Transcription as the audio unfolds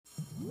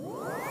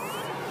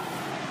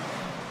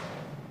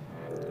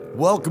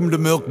Welcome to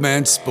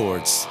Milkman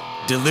Sports,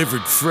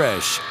 delivered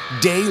fresh,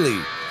 daily,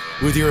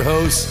 with your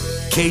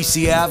hosts,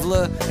 Casey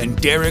Avila and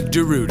Derek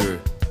DeRuiter.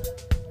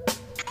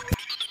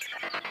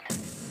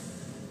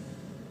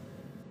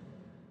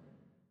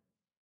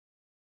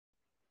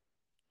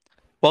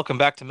 Welcome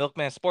back to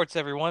Milkman Sports,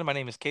 everyone. My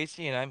name is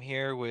Casey, and I'm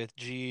here with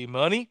G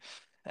Money,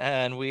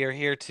 and we are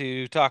here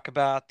to talk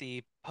about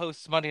the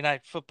post Monday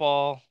Night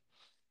Football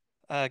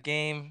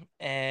game,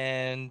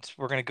 and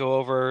we're going to go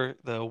over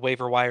the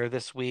waiver wire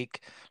this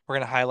week. We're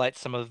going to highlight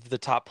some of the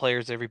top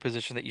players every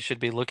position that you should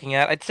be looking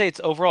at. I'd say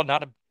it's overall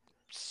not a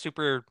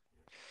super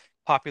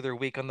popular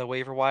week on the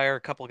waiver wire.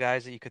 A couple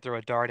guys that you could throw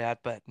a dart at,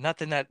 but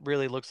nothing that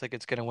really looks like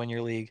it's going to win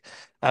your league.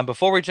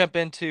 Before we jump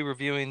into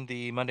reviewing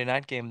the Monday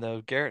night game,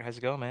 though, Garrett, how's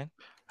it going, man?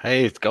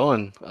 Hey, it's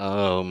going.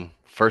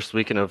 First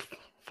weekend of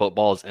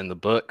football is in the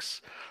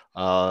books.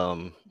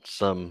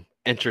 Some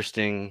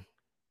interesting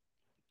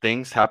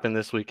things happened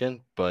this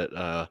weekend,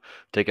 but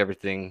take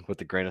everything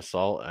with a grain of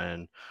salt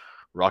and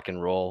rock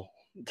and roll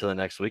to the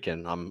next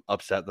weekend. I'm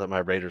upset that my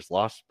Raiders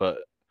lost, but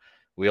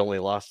we only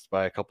lost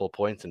by a couple of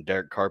points, and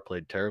Derek Carr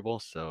played terrible.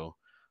 So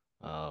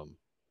um,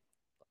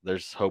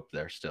 there's hope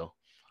there still.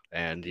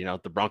 And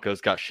the Broncos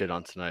got shit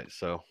on tonight,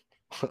 so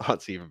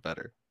that's even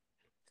better.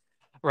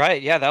 Right.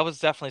 Yeah, that was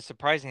definitely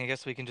surprising. I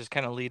guess we can just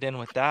kind of lead in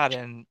with that.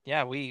 And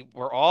yeah, we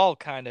were all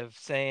kind of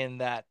saying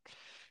that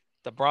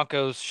the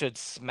Broncos should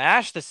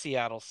smash the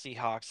Seattle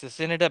Seahawks. This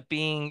ended up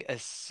being a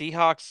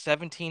Seahawks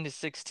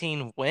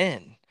 17-16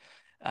 win.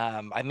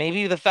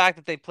 Maybe the fact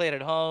that they played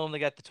at home, they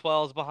got the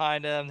 12s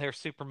behind them, they're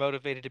super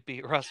motivated to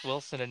beat Russ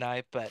Wilson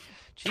tonight. But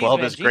geez, 12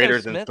 man, is Geno greater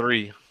than Smith,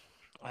 3.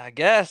 I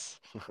guess.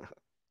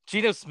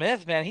 Geno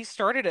Smith, man, he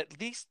started at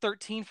least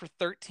 13 for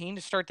 13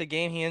 to start the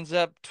game. He ends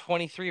up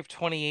 23 of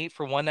 28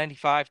 for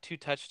 195, two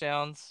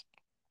touchdowns.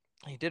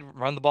 He did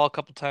run the ball a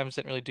couple times,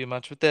 didn't really do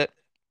much with it.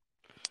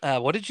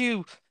 What did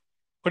you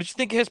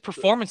think of his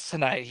performance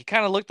tonight? He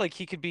kind of looked like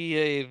he could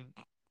be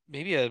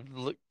maybe a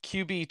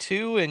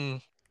QB2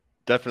 in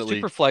super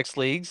Definitely. flex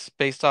leagues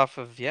based off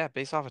of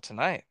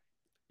tonight.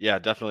 Yeah,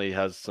 definitely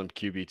has some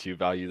QB2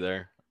 value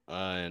there.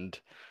 And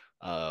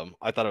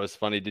I thought it was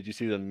funny. Did you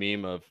see the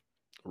meme of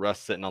Russ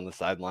sitting on the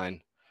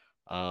sideline,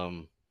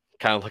 um,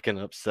 kind of looking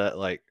upset,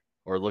 like,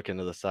 or looking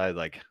to the side,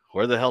 like,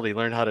 where the hell did he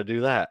learn how to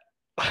do that?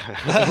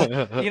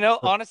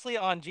 Honestly,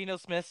 on Geno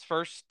Smith's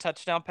first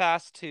touchdown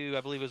pass to,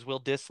 I believe it was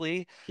Will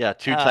Disley. Yeah,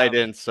 two tight Um,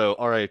 ends. So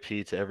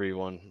RIP to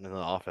everyone in the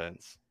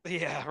offense.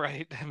 yeah,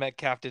 right.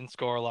 Metcalf didn't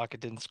score, Lockett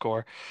didn't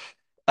score.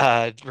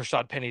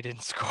 Rashad Penny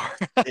didn't score.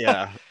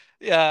 Yeah,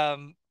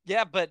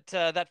 Yeah, but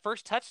that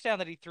first touchdown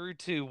that he threw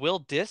to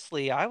Will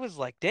Disley, I was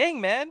like, dang,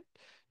 man.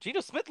 Geno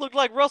Smith looked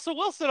like Russell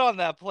Wilson on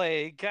that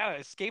play. Kind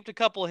of escaped a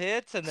couple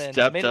hits and then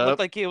stepped made it look up.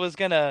 like he was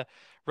gonna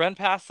run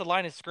past the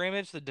line of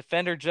scrimmage. The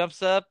defender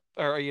jumps up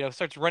or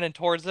starts running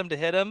towards him to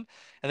hit him,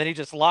 and then he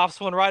just lofts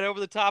one right over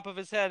the top of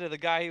his head to the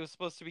guy he was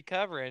supposed to be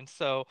covering.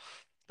 So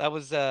that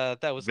was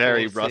cool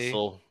Very to see.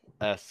 Russell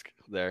esque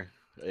there.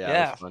 Yeah, it was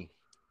Yeah. fun.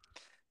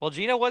 Well,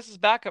 Gino was his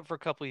backup for a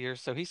couple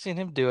years, so he's seen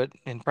him do it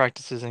in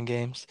practices and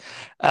games.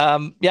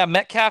 Yeah,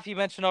 Metcalf you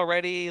mentioned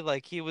already,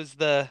 like he was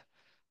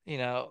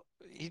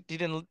he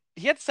didn't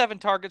he had 7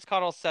 targets,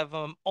 caught all 7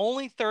 of them,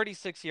 only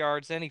 36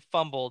 yards, and he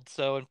fumbled.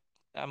 So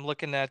I'm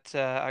looking at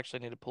actually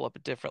I need to pull up a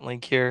different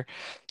link here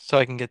so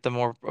I can get the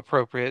more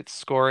appropriate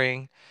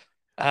scoring.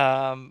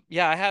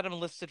 Yeah, I had him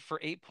listed for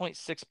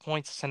 8.6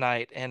 points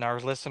tonight in our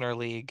listener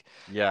league.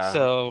 Yeah,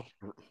 So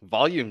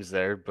volume's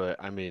there,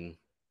 but I mean,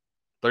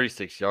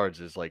 36 yards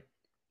is like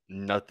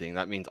nothing.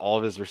 That means all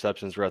of his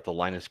receptions were at the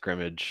line of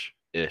scrimmage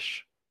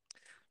ish.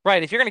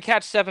 right, if you're going to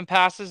catch 7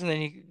 passes and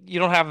then you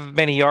don't have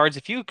many yards,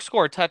 if you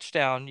score a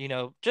touchdown,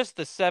 just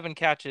the 7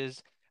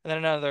 catches and then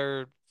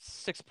another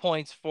 6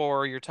 points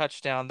for your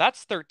touchdown,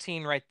 that's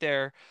 13 right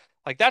there.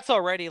 Like that's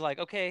already like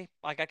okay,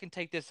 like I can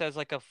take this as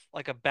like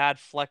a bad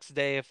flex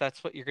day if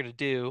that's what you're going to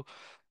do.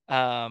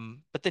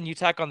 But then you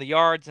tack on the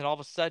yards and all of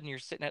a sudden you're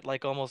sitting at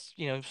like almost,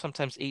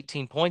 sometimes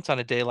 18 points on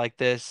a day like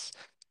this.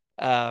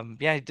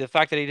 Yeah, the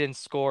fact that he didn't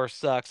score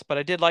sucks, but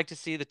I did like to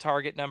see the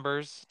target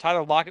numbers.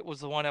 Tyler Lockett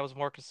was the one I was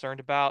more concerned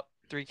about.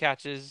 3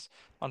 catches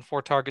on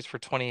 4 targets for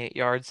 28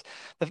 yards.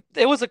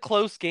 It was a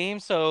close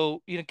game,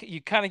 so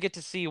you kind of get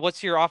to see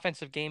what's your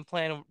offensive game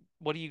plan.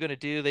 What are you going to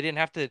do? They didn't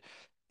have to.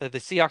 The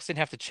Seahawks didn't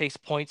have to chase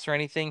points or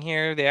anything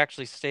here. They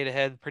actually stayed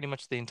ahead pretty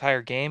much the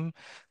entire game.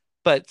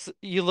 But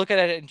you look at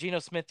it, and Geno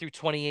Smith threw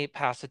 28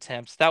 pass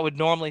attempts. That would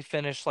normally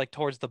finish like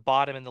towards the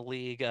bottom in the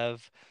league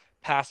of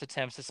pass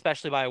attempts,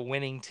 especially by a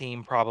winning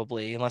team,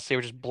 probably, unless they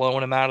were just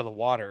blowing him out of the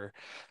water.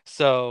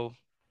 So,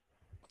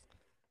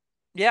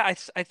 yeah,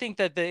 I think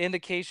that the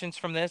indications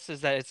from this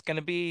is that it's going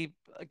to be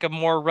like a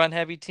more run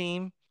heavy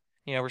team.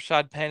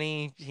 Rashad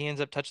Penny, he ends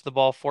up touching the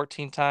ball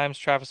 14 times,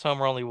 Travis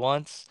Homer only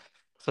once.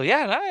 So,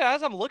 yeah, and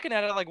as I'm looking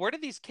at it, like, where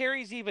did these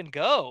carries even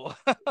go?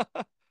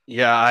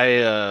 Yeah,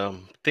 I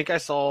think I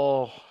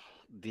saw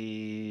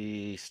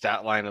the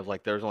stat line of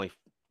like there was only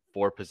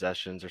 4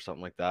 possessions or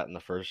something like that in the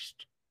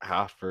first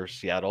half for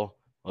Seattle.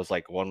 It was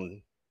like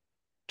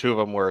two of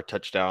them were a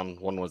touchdown,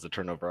 one was a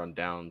turnover on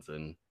downs,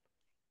 and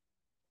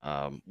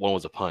One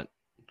was a punt.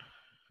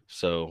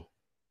 So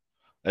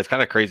it's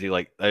kind of crazy.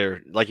 Like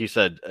you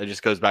said, it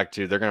just goes back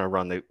to they're going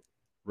to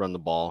run the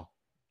ball.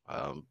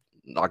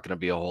 Not going to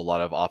be a whole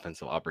lot of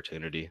offensive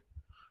opportunity.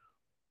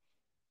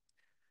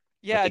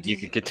 I Yeah, think you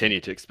can continue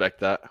to expect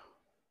that.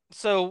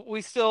 so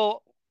we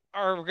still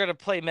are going to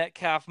play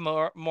Metcalf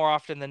more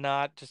often than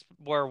not, just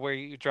where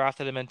you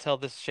drafted him until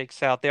this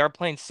shakes out. They are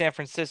playing San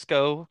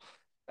Francisco.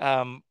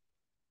 Um,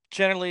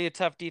 Generally a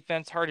tough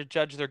defense. Hard to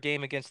judge their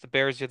game against the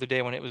Bears the other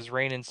day when it was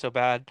raining so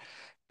bad.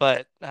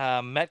 But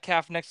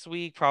Metcalf next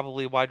week,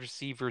 probably wide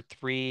receiver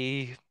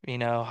 3,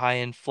 high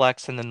end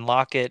flex, and then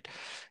Lockett.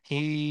 I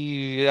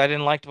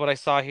didn't like what I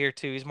saw here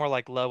too. He's more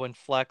like low end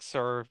flex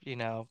or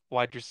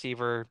wide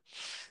receiver.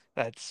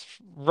 That's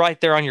right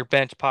there on your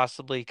bench,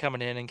 possibly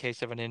coming in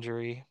case of an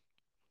injury.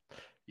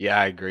 Yeah,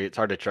 I agree. It's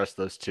hard to trust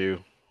those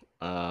two.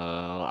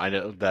 I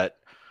know that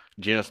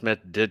Geno Smith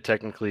did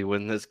technically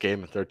win this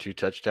game and throw 2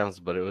 touchdowns,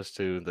 but it was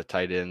to the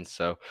tight end.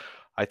 So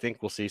I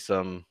think we'll see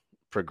some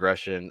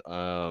progression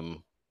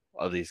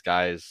of these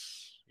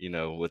guys,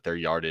 with their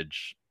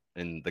yardage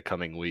in the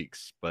coming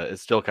weeks. But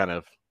it's still kind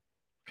of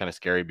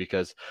scary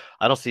because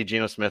I don't see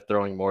Geno Smith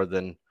throwing more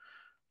than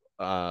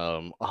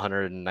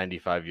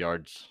 195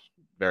 yards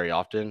very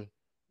often.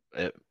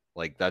 It,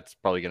 like that's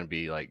probably going to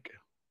be like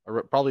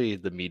probably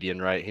the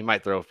median, right? He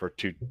might throw for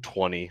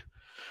 220,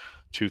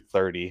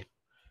 230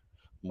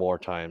 more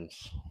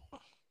times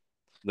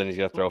than he's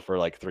going to throw for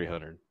like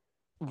 300.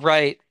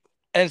 Right.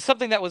 And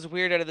something that was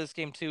weird out of this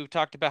game too,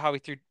 talked about how he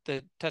threw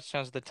the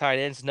touchdowns to the tight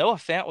ends. Noah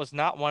Fant was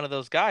not one of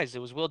those guys. It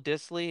was Will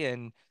Dissly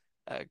and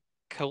uh,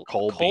 Colby.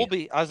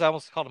 Colby. I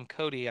almost called him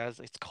Cody.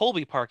 It's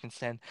Colby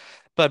Parkinson.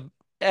 But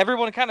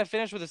everyone kind of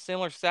finished with a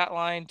similar stat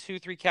line,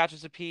 3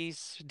 catches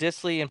apiece.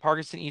 Dissly and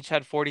Parkinson each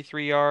had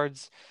 43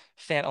 yards.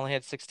 Fant only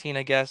had 16,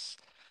 I guess.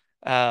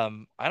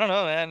 I don't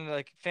know, man.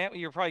 Like Fant,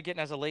 you're probably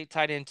getting as a late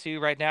tight end too.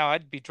 Right now,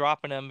 I'd be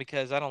dropping him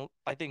because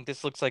I think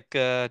this looks like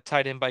a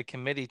tight end by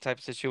committee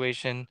type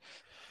situation.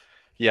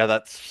 Yeah,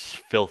 that's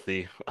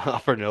filthy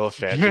for Noah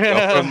Fant to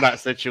go from that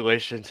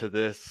situation to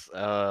this.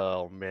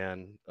 Oh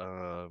man,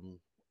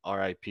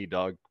 R.I.P.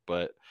 dog.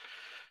 But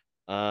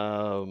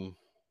not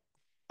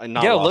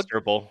Yo, look,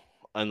 rosterable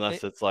eh,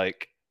 unless it's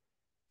like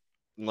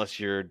unless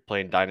you're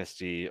playing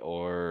Dynasty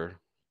or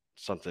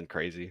something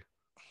crazy.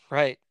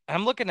 right.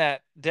 I'm looking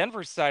at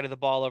Denver's side of the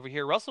ball over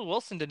here. Russell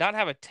Wilson did not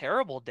have a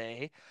terrible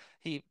day.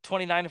 He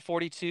 29 to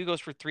 42 goes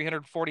for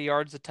 340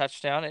 yards, a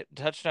touchdown.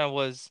 Touchdown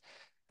was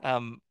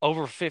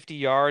over 50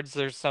 yards.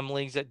 There's some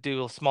leagues that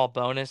do a small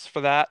bonus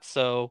for that.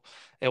 So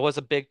it was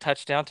a big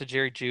touchdown to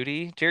Jerry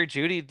Jeudy. Jerry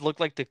Jeudy looked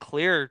like the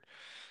clear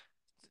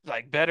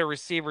like better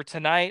receiver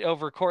tonight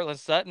over Cortland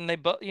Sutton. They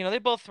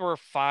both were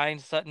fine.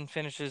 Sutton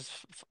finishes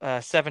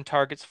 7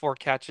 targets, 4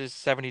 catches,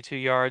 72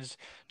 yards.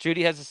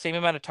 Judy has the same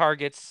amount of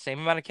targets, same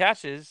amount of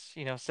catches,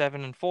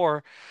 7 and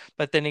 4,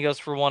 but then he goes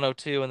for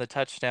 102 and the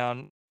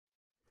touchdown.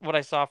 What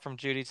I saw from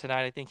Judy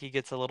tonight, I think he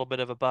gets a little bit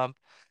of a bump.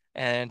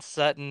 And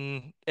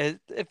Sutton,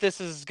 if this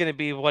is going to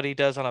be what he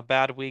does on a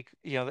bad week,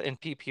 in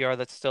PPR,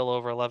 that's still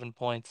over 11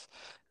 points.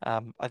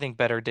 I think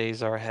better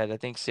days are ahead. I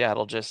think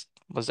Seattle just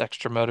was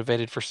extra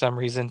motivated for some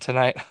reason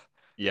tonight.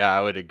 Yeah,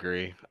 I would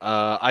agree.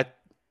 I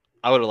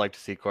would have liked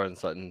to see Cortland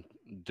Sutton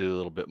do a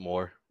little bit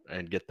more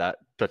and get that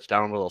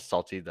touchdown. I'm a little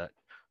salty that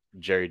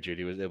Jerry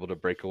Judy was able to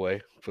break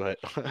away, but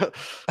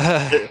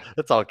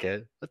it's all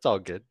good. It's all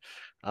good.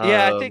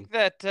 Yeah, I Um, think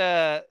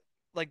that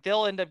like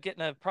they'll end up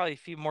getting probably a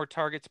few more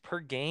targets per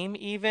game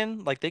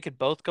even. Like they could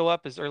both go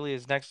up as early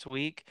as next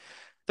week.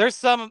 There's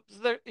some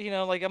there,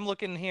 like I'm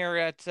looking here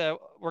at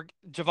where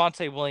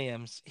Javonte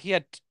Williams. He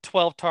had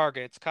 12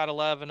 targets, caught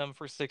 11 of them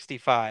for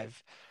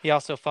 65. He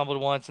also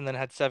fumbled once and then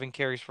had 7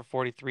 carries for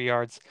 43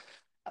 yards.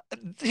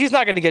 He's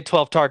not going to get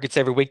 12 targets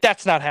every week.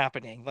 That's not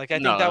happening. Like I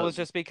think that no, was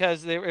just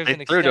because there was they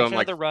an threw to him extension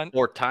of like the run.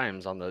 4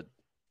 times on the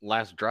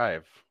last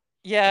drive.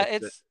 Yeah,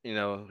 Like,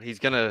 he's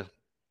gonna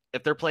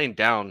if they're playing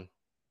down,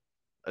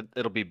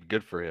 it'll be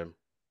good for him.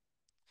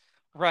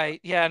 right.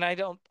 Yeah, and I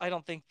don't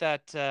think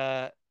that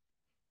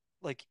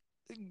like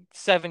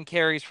 7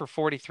 carries for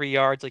 43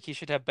 yards. Like he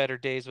should have better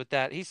days with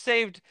that. He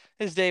saved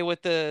his day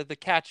with the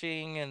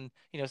catching and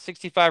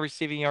 65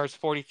 receiving yards,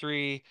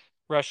 43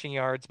 rushing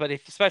yards. But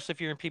especially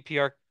if you're in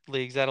PPR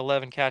leagues, at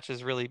 11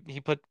 catches, really he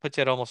puts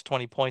you at almost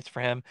 20 points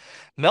for him.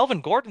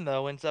 Melvin Gordon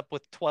though ends up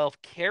with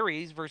 12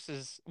 carries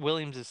versus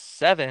Williams'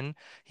 7.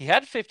 He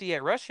had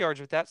 58 rush yards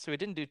with that, so he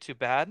didn't do too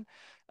bad.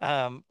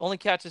 Only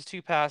catches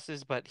 2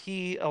 passes, but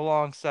he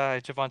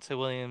alongside Javonte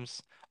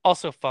Williams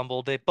also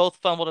fumbled. They both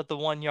fumbled at the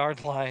 1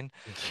 yard line,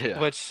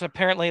 Yeah, which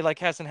apparently like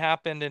hasn't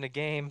happened in a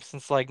game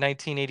since like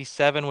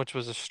 1987, which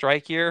was a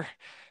strike year.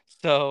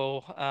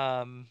 So,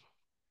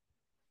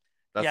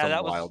 that's yeah, some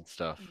wild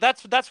stuff.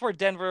 that's where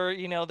Denver,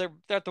 they're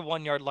at the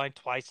 1 yard line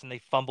twice and they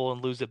fumble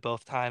and lose it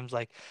both times.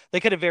 Like they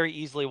could have very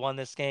easily won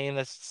this game.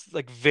 That's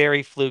like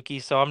very fluky,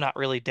 so I'm not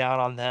really down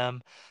on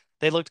them.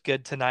 They looked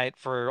good tonight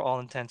for all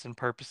intents and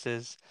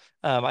purposes.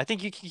 I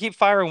think you can keep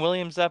firing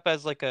Williams up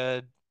as like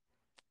a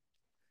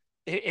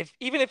if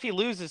even if he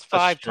loses A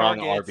five strong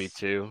RB targets,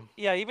 two.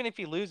 yeah, even if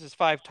he loses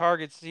five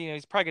targets,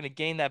 he's probably going to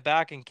gain that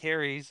back in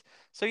carries.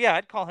 So yeah,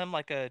 I'd call him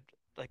like a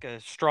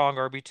strong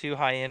RB2,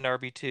 high end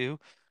RB2.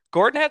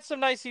 Gordon had some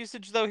nice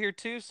usage though here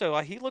too, so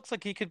he looks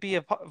like he could be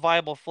a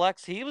viable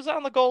flex. He was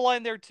on the goal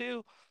line there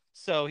too,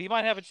 so he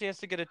might have a chance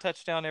to get a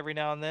touchdown every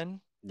now and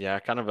then. Yeah,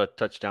 kind of a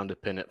touchdown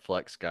dependent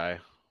flex guy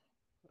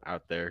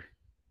out there.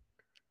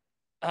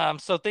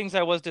 So things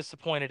I was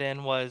disappointed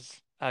in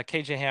was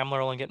KJ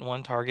Hamler only getting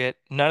one target.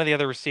 None of the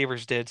other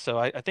receivers did. So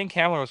I think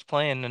Hamler was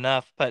playing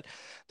enough, but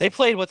they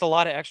played with a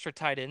lot of extra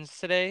tight ends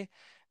today,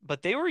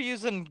 but they were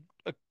using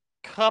a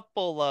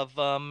couple of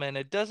them, and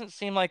it doesn't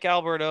seem like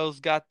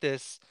Alberto's got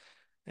this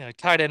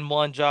tight end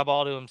one job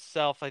all to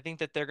himself. I think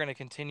that they're going to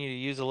continue to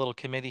use a little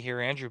committee here.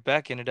 Andrew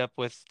Beck ended up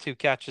with 2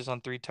 catches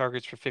on 3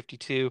 targets for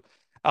 52.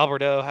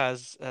 Alberto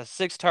has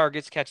 6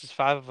 targets, catches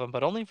 5 of them,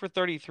 but only for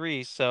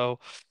 33. So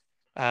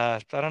I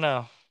don't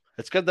know.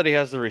 It's good that he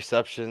has the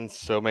receptions,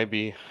 so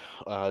maybe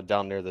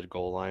down near the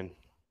goal line,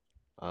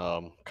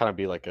 kind of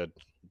be like a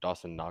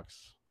Dawson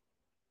Knox,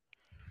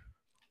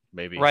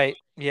 maybe. Right.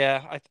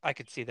 Yeah, I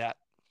could see that.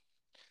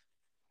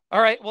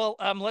 All right. Well,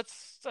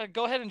 let's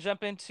go ahead and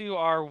jump into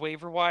our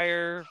waiver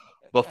wire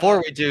Before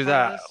we do part of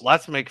that, this.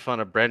 let's make fun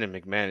of Brandon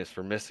McManus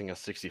for missing a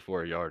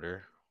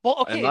 64-yarder.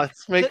 Well, And okay.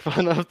 let's make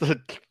fun of the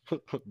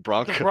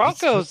Broncos. The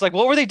Broncos, like,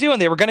 what were they doing?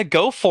 They were going to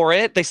go for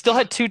it. They still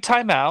had 2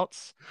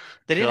 timeouts.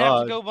 They didn't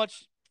have to God. go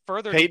much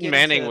further to Peyton get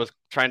Manning into. was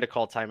trying to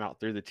call timeout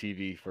through the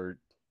TV for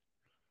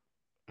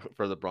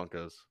the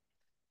Broncos.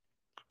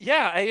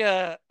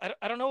 Yeah,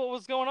 I don't know what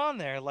was going on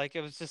there. Like,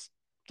 it was just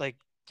like,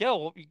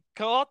 yo, you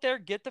go out there,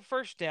 get the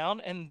first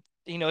down, and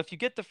if you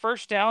get the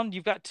first down,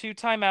 you've got 2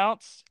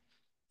 timeouts.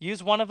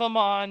 Use one of them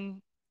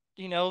on,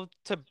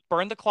 to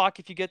burn the clock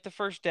if you get the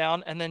first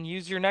down, and then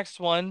use your next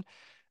one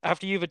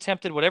after you've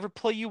attempted whatever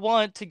play you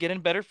want to get in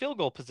better field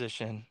goal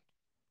position.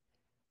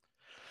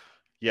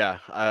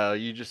 Yeah,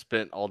 you just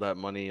spent all that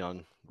money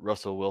on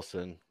Russell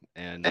Wilson,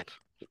 and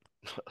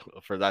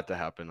for that to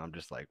happen, I'm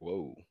just like,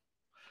 whoa,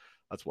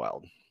 that's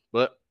wild.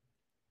 But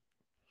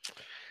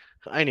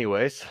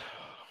anyways,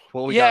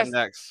 what we got Yes.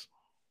 next?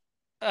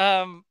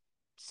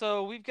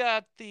 So we've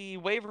got the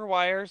waiver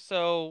wire.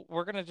 So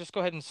we're gonna just go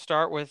ahead and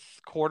start with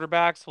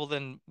quarterbacks. We'll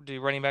then do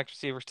running backs,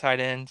 receivers, tight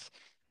ends,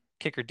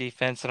 kicker,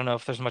 defense. I don't know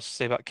if there's much to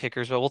say about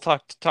kickers, but we'll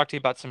talk to you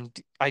about some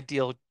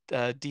ideal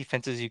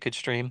defenses you could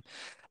stream.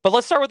 But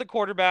let's start with the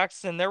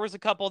quarterbacks. And there was a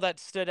couple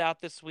that stood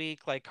out this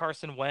week, like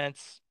Carson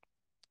Wentz,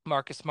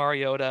 Marcus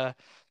Mariota,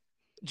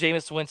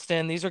 Jameis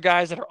Winston. These are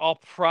guys that are all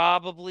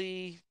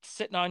probably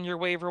sitting on your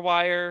waiver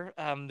wire.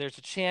 There's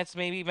a chance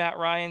maybe Matt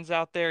Ryan's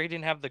out there. He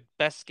didn't have the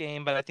best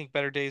game, but I think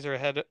better days are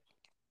ahead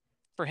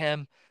for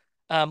him.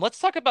 Let's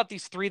talk about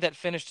these three that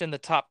finished in the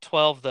top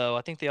 12, though.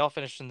 I think they all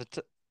finished in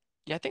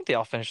yeah, I think they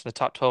all finished in the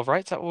top 12,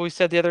 right? Is that what we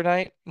said the other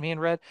night, me and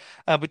Red?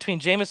 Between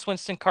Jameis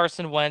Winston,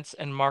 Carson Wentz,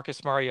 and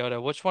Marcus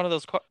Mariota, which one of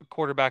those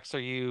quarterbacks are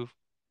you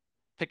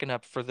picking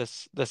up for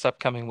this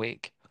upcoming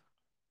week?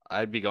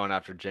 I'd be going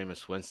after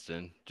Jameis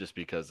Winston just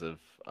because of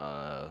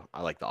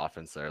I like the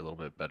offense there a little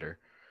bit better.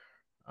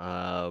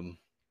 And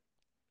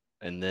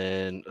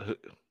then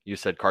you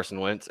said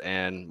Carson Wentz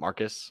and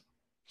Marcus.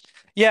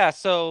 Yeah,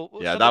 so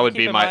Yeah, something to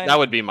keep in mind. that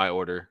would be my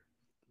order.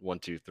 1,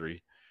 2,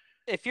 3.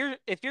 If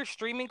you're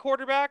streaming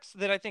quarterbacks,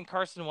 then I think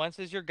Carson Wentz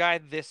is your guy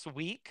this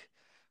week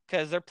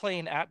because they're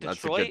playing at That's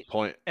a Detroit, good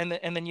point. and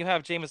then you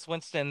have Jameis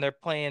Winston. They're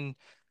playing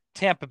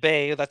Tampa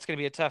Bay. That's going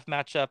to be a tough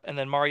matchup, and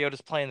then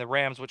Mariota's playing the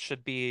Rams, which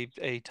should be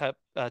a tough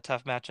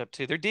matchup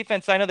too. Their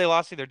defense, I know they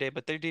lost the other day,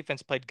 but their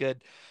defense played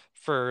good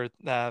for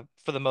the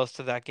most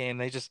of that game.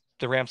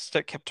 The Rams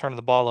kept turning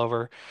the ball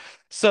over,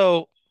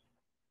 so.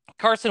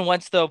 Carson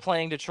Wentz, though,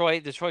 playing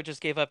Detroit. Detroit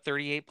just gave up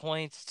 38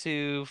 points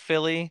to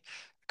Philly.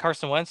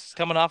 Carson Wentz is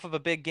coming off of a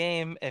big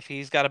game. If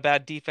he's got a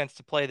bad defense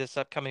to play this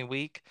upcoming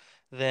week,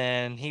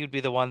 then he would be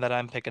the one that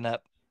I'm picking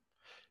up.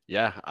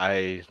 Yeah,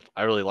 I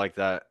really like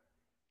that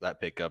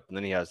pickup. And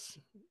then he has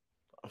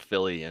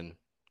Philly and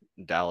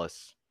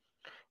Dallas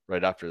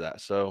right after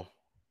that. So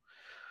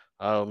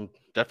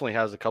definitely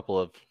has a couple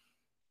of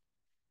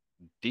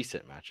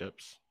decent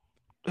matchups.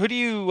 Who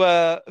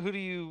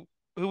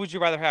would you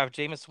rather have,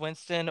 Jameis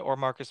Winston or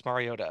Marcus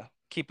Mariota?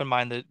 Keep in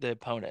mind the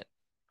opponent.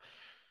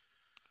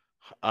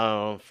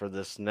 For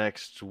this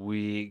next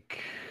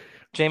week,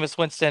 Jameis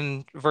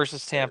Winston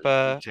versus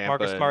Tampa,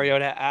 Marcus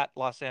Mariota at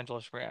Los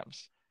Angeles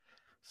Rams.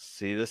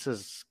 See, this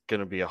is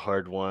gonna be a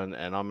hard one,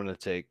 and I'm gonna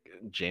take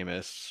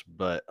Jameis,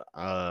 but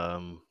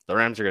the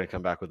Rams are gonna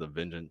come back with a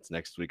vengeance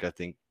next week. I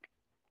think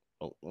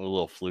a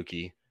little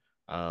fluky,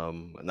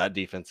 and that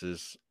defense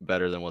is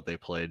better than what they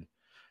played.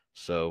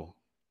 So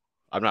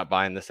I'm not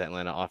buying this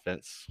Atlanta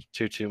offense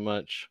too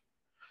much.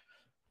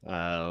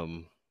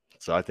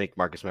 So I think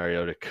Marcus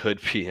Mariota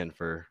could be in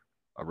for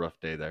a rough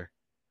day there.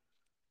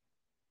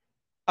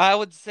 I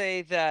would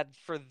say that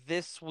for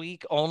this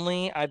week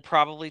only, I'd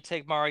probably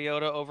take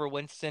Mariota over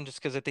Winston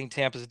just because I think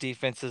Tampa's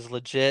defense is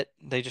legit.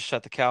 They just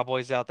shut the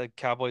Cowboys out. The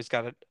Cowboys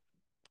got it.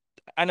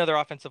 I know their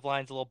offensive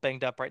line's a little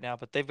banged up right now,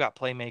 but they've got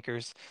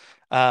playmakers.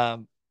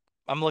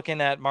 I'm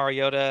looking at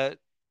Mariota.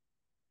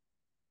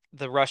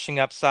 The rushing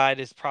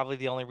upside is probably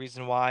the only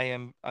reason why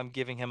I'm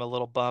giving him a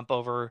little bump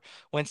over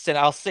Winston.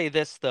 I'll say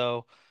this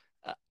though,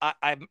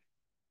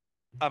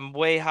 I'm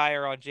way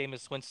higher on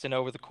Jameis Winston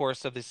over the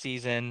course of the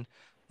season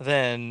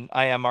than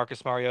I am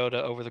Marcus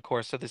Mariota over the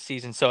course of the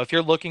season. So if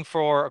you're looking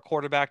for a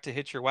quarterback to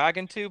hitch your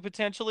wagon to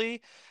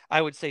potentially,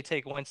 I would say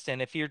take Winston.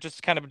 If you're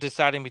just kind of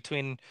deciding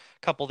between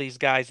a couple of these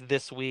guys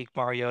this week,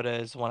 Mariota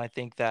is one I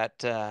think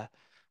that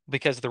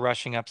because the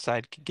rushing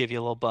upside could give you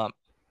a little bump.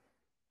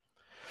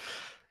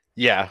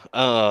 Yeah.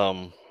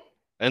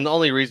 And the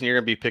only reason you're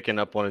gonna be picking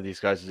up one of these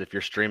guys is if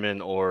you're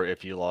streaming or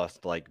if you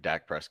lost like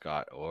Dak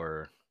Prescott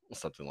or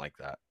something like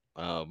that.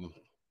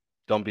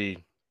 Don't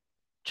be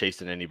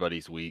chasing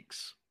anybody's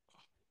weeks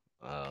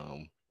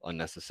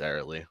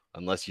unnecessarily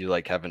unless you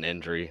like have an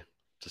injury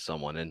to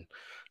someone and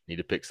need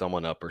to pick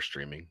someone up or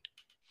streaming.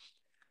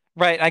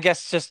 Right. I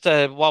guess just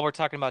while we're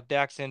talking about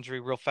Dak's injury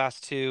real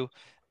fast too,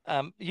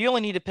 you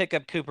only need to pick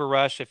up Cooper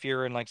Rush if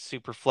you're in like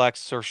super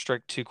flex or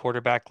strict two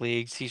quarterback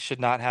leagues. He should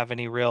not have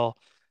any real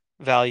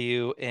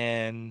value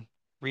in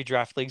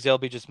redraft leagues. There'll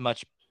be just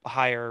much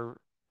higher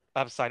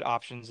upside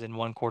options in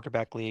one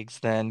quarterback leagues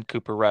than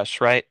Cooper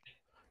Rush, right?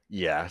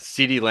 Yeah,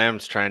 CD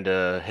Lamb's trying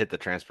to hit the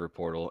transfer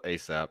portal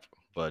ASAP,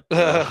 but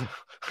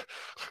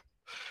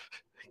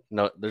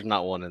no, there's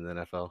not one in the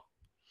NFL.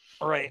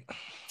 Right.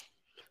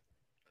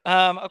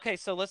 Okay,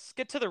 so let's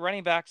get to the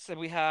running backs, and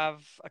we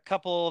have a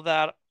couple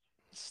that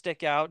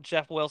stick out.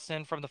 Jeff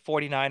Wilson from the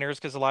 49ers,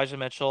 because Elijah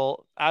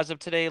Mitchell, as of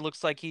today,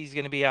 looks like he's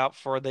going to be out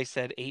for, they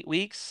said, 8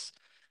 weeks.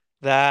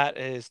 That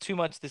is too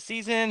much this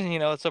season.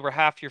 It's over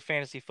half your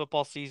fantasy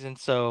football season,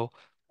 so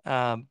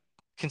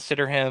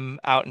consider him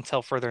out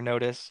until further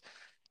notice.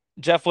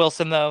 Jeff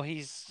Wilson, though,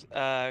 he's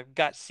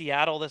got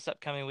Seattle this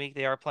upcoming week.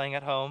 They are playing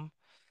at home.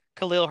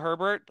 Khalil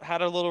Herbert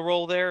had a little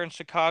role there in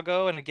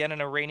Chicago and again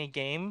in a rainy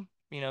game.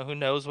 Who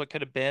knows what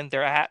could have been.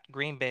 They're at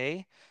Green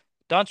Bay.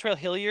 Dontrell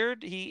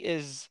Hilliard, he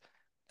is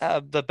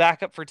the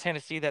backup for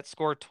Tennessee that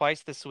scored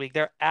twice this week.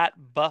 They're at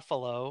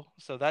Buffalo,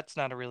 so that's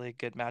not a really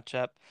good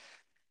matchup.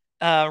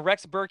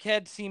 Rex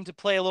Burkhead seemed to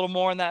play a little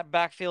more in that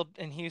backfield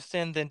in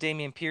Houston than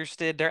Dameon Pierce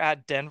did. They're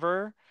at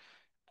Denver.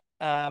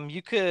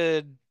 You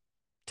could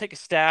take a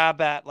stab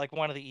at like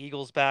one of the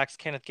Eagles backs,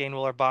 Kenneth Gainwell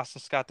or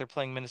Boston Scott. They're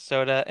playing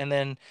Minnesota. And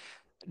then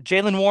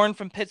Jalen Warren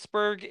from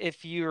Pittsburgh,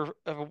 if you're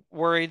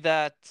worried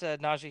that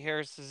Najee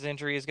Harris's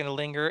injury is going to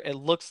linger, it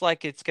looks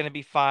like it's going to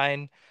be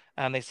fine.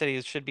 They said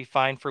he should be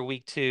fine for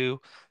week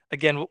 2.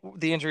 Again,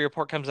 the injury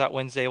report comes out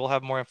Wednesday. We'll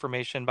have more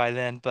information by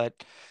then.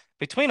 But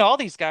between all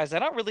these guys, I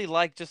don't really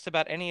like just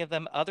about any of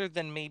them other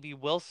than maybe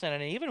Wilson.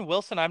 And even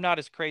Wilson, I'm not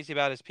as crazy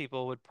about as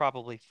people would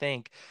probably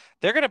think.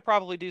 They're going to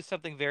probably do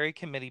something very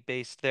committee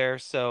based there.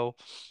 So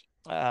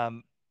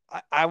um,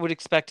 I would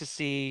expect to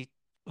see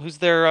who's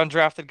their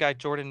undrafted guy,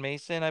 Jordan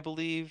Mason, I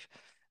believe.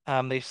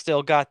 They've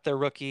still got their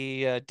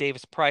rookie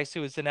Davis Price,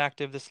 who was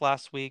inactive this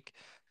last week.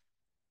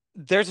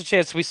 There's a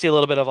chance we see a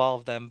little bit of all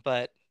of them,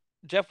 but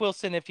Jeff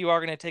Wilson, if you are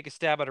going to take a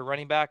stab at a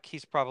running back,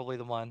 he's probably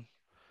the one.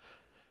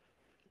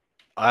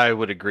 I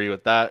would agree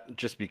with that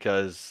just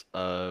because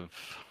of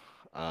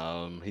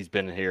he's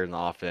been here in the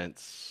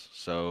offense,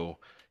 so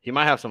he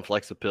might have some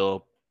flex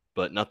appeal,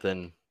 but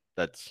nothing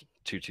that's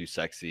too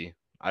sexy.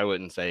 I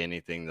wouldn't say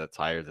anything that's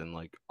higher than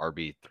like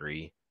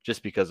RB3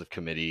 just because of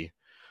committee.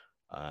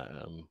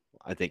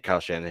 I think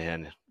Kyle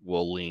Shanahan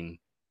will lean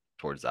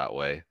towards that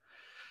way.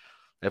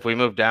 If we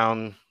move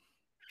down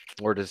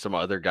or to some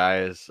other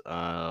guys,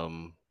 I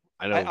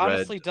know I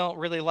honestly don't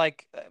really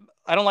like.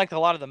 I don't like a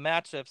lot of the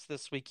matchups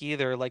this week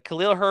either. Like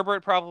Khalil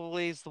Herbert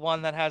probably is the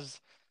one that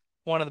has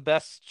one of the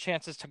best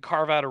chances to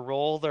carve out a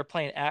role. They're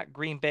playing at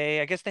Green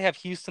Bay. I guess they have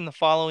Houston the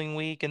following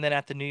week, and then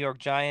at the New York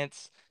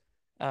Giants.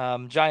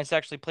 Giants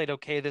actually played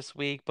okay this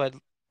week, but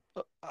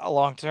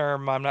long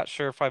term, I'm not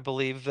sure if I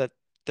believe that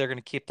they're going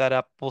to keep that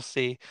up. We'll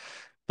see.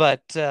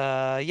 But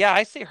yeah,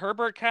 I say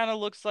Herbert kind of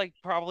looks like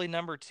probably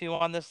number 2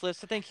 on this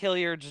list. I think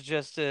Hilliard's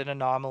just an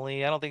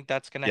anomaly. I don't think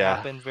that's going to yeah,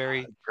 happen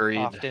very agreed.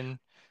 often.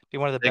 Be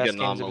one of the Big best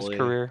games of his anomaly.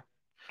 career.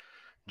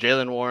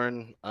 Jalen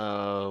Warren,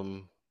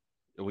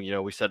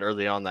 we said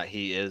early on that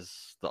he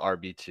is the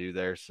RB2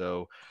 there.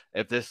 So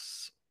if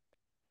this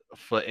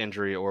foot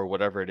injury or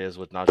whatever it is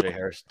with Najee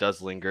Harris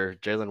does linger,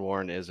 Jalen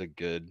Warren is a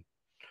good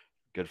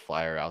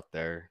flyer out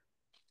there.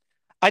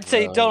 I'd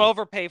say don't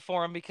overpay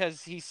for him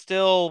because he's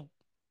still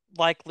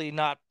likely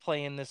not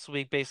playing this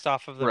week based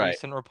off of the right.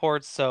 recent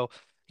reports. So,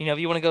 if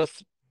you want to go,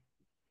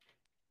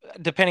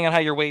 depending on how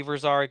your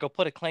waivers are, go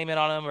put a claim in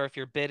on him, or if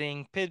you're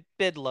bidding,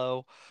 bid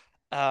low,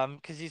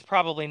 because he's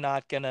probably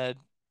not gonna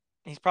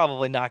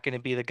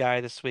be the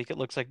guy this week. It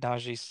looks like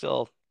Najee's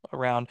still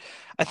around.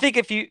 I think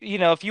if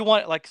you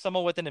want like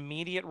someone with an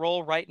immediate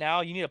role right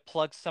now, you need to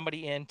plug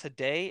somebody in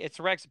today. It's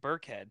Rex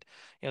Burkhead.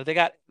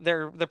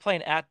 They're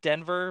playing at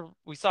Denver.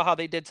 We saw how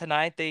they did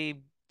tonight.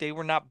 They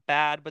were not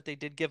bad, but they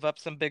did give up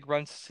some big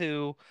runs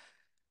to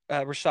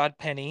Rashad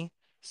Penny.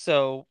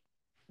 So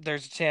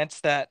there's a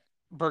chance that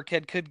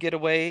Burkhead could get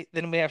away.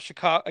 Then we have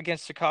Chicago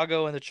against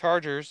Chicago and the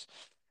Chargers.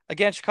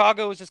 Again,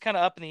 Chicago is just kind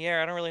of up in the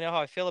air. I don't really know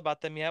how I feel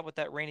about them yet with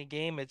that rainy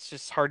game. It's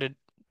just hard to.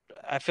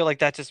 I feel like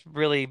that just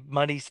really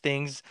muddies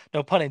things,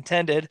 no pun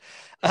intended,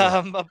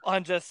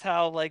 on just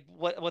how like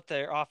what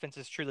their offense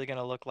is truly going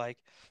to look like.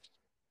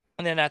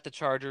 And then at the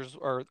Chargers,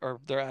 or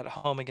they're at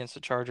home against the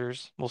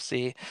Chargers. We'll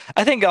see.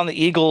 I think on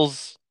the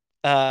Eagles,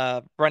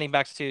 running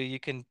backs too, you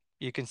can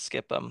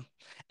skip them.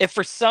 If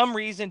for some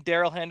reason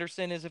Darrell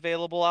Henderson is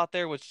available out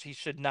there, which he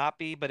should not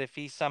be, but if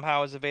he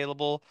somehow is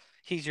available,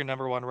 he's your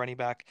number one running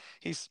back.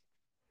 He's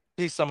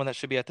someone that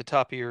should be at the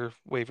top of your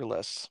waiver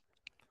list.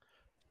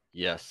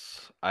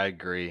 Yes, I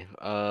agree.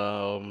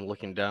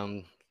 Looking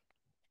down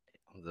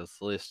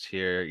this list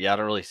here, yeah, I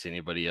don't really see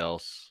anybody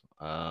else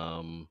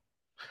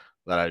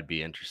that I'd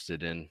be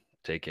interested in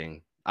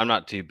taking. I'm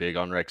not too big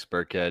on Rex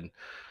Burkhead.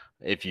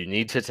 If you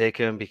need to take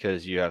him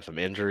because you have some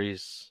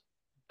injuries,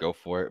 go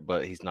for it.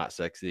 But he's not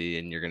sexy,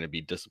 and you're going to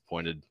be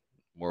disappointed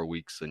more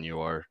weeks than you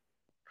are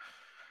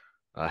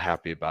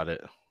happy about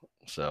it.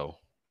 So,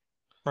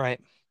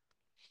 Right.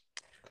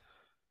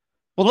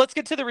 Well, let's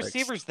get to the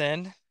next. receivers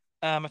then.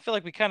 I feel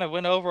like we kind of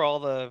went over all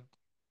the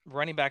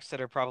running backs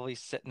that are probably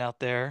sitting out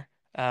there.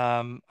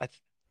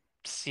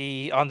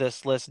 See on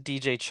this list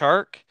DJ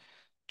Chark,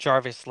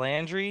 Jarvis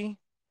Landry,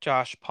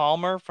 Josh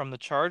Palmer from the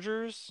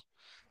Chargers.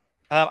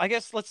 I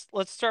guess let's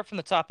start from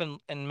the top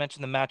and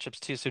mention the matchups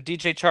too. So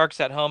DJ Chark's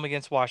at home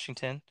against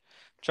Washington.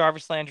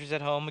 Jarvis Landry's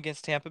at home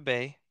against Tampa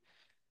Bay.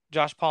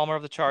 Josh Palmer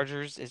of the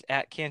Chargers is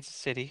at Kansas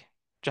City.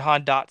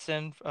 Jahan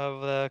Dotson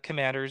of the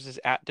Commanders is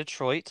at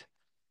Detroit.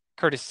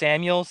 Curtis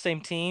Samuel,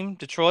 same team,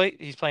 Detroit.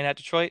 He's playing at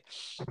Detroit.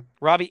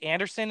 Robbie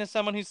Anderson is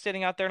someone who's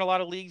sitting out there in a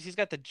lot of leagues. He's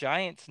got the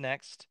Giants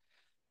next.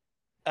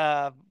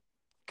 A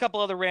couple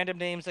other random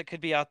names that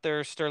could be out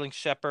there: Sterling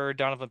Shepard,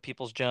 Donovan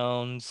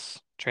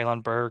Peoples-Jones,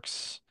 Traylon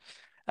Burks.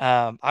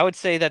 I would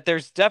say that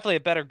there's definitely a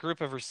better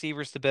group of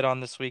receivers to bid on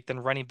this week than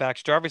running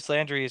backs. Jarvis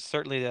Landry is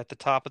certainly at the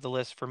top of the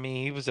list for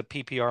me. He was a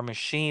PPR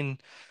machine,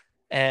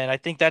 and I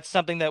think that's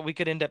something that we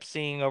could end up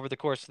seeing over the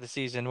course of the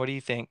season. What do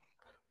you think?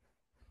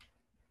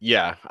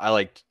 Yeah, I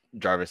liked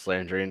Jarvis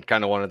Landry, and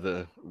kind of one of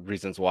the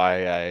reasons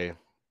why I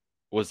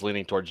was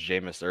leaning towards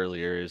Jameis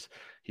earlier is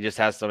he just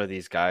has some of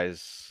these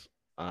guys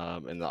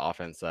in the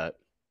offense that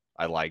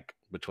I like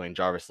between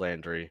Jarvis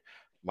Landry,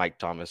 Mike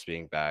Thomas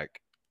being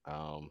back,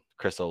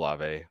 Chris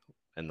Olave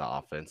in the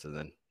offense, and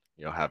then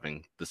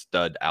having the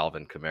stud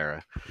Alvin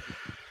Kamara.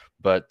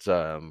 But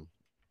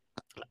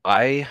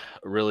I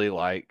really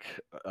like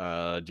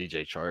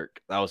DJ Chark.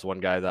 That was one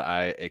guy that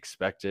I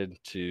expected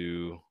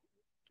to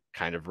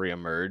kind of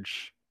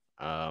reemerge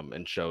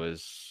and show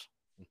his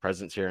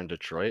presence here in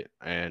Detroit,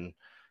 and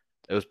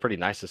it was pretty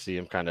nice to see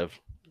him kind of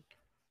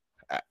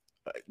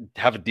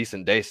have a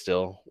decent day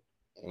still.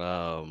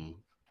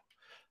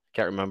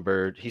 Can't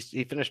remember. He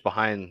finished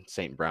behind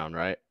St. Brown,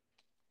 right?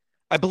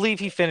 I believe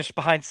he finished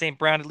behind St.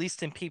 Brown, at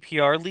least in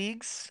PPR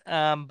leagues.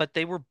 But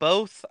they were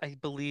both, I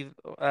believe,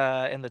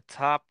 in the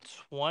top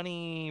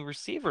 20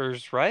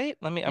 receivers, right?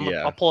 I'll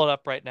Yeah. pull it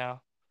up right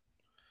now.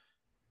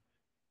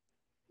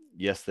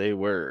 Yes, they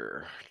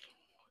were.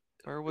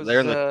 Where They're was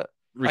in the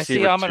I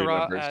see receiver Amon two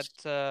Ra numbers.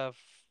 at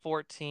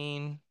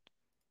 14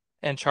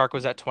 and Chark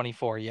was at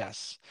 24,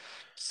 yes.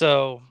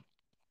 So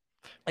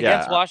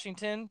against Yeah,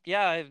 Washington,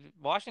 yeah,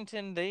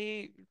 Washington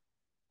they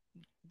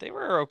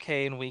were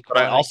okay in week but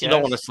I one, I also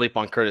don't want to guess. sleep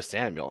on Curtis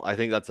Samuel. I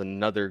think that's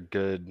another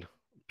good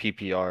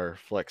PPR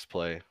flex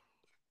play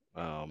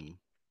um,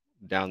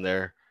 down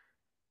there.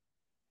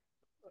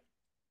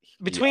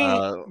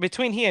 Between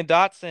between he and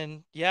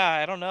Dotson, yeah,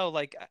 I don't know.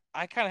 Like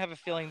I kind of have a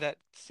feeling that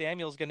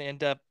Samuel's going to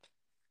end up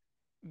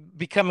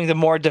becoming the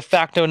more de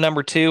facto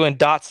number two, and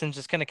Dotson's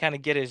just going to kind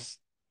of get his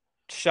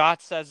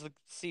shots as the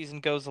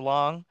season goes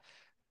along.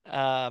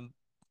 Um,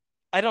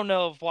 I don't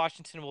know if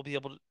Washington will be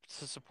able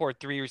to support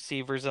three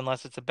receivers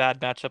unless it's a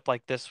bad matchup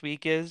like this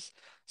week is.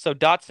 So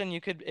Dotson,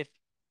 you could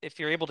if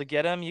you're able to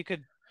get him, you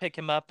could pick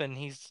him up and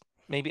he's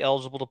maybe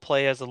eligible to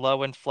play as a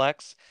low end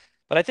flex.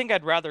 But I think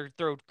I'd rather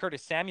throw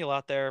Curtis Samuel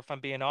out there if I'm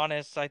being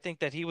honest. I think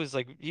that he was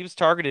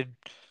targeted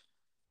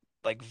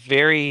like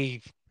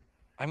very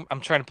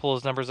I'm trying to pull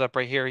his numbers up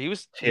right here. he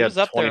He was had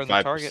up there in the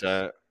targets.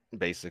 25%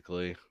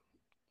 basically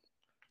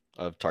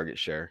of target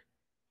share,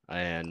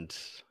 and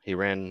he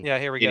ran Yeah,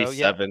 here we go.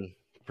 Yeah.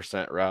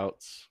 87%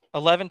 routes.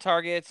 11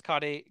 targets,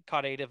 caught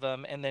eight of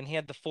them, and then he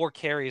had the four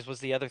carries was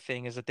the other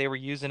thing is that they were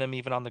using him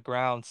even on the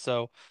ground.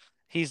 So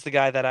he's the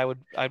guy that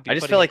I'd be I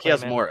just feel putting a like he claim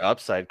has in. more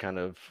upside, kind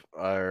of,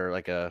 or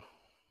like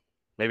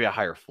maybe a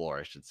higher floor,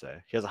 I should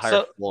say. He has a higher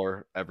So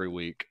floor every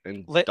week,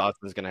 and La-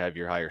 Dotson's gonna have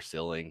your higher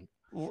ceiling.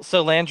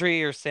 so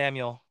Landry or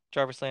Samuel,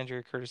 Jarvis Landry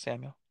or Curtis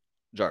Samuel.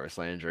 Jarvis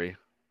Landry.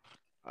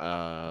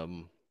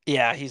 Um,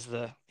 Yeah, he's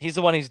the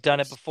one who's done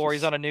it it's before.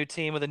 He's just on a new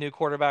team with a new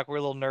quarterback. We're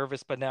a little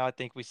nervous, but now I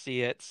think we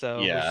see it,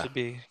 so we yeah, should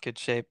be in good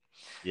shape.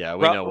 yeah.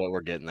 We know Ro- what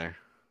we're getting there.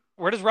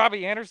 where does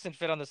Robbie Anderson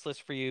fit on this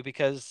list for you?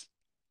 Because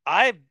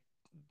I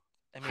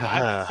I mean,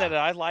 I've said it.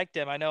 I liked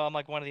him. I know I'm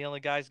like one of the only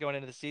guys going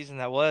into the season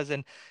that was,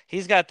 and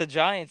he's got the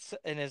Giants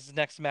in his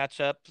next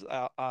matchup.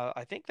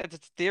 I think that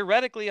it's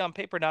theoretically on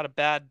paper not a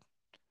bad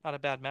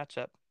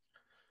matchup.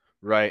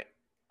 Right.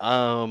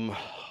 Um,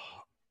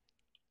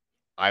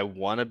 I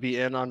want to be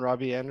in on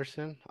Robbie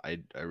Anderson. I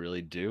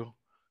really do.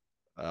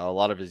 A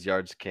lot of his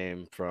yards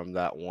came from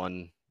that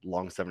one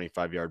long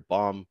 75-yard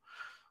bomb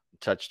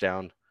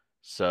touchdown.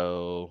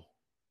 So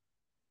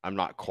I'm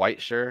not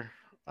quite sure.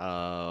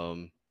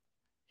 Um,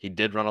 he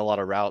did run a lot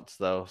of routes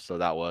though, so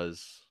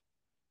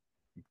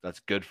that's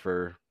good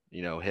for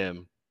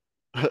him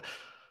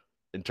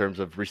in terms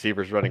of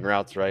receivers running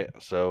routes, right?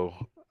 So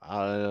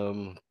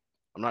I'm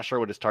not sure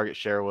what his target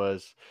share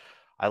was.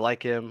 I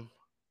like him,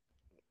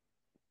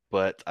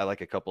 but I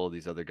like a couple of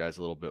these other guys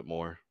a little bit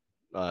more.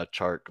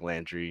 Chark,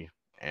 Landry,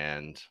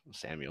 and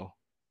Samuel.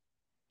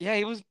 Yeah,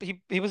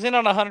 he was in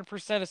on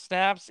 100% of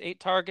snaps, 8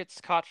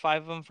 targets, caught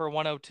 5 of them for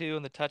 102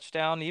 and the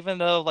touchdown. Even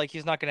though like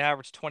he's not going to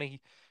average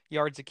 20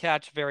 yards a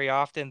catch very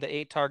often, the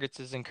 8 targets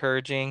is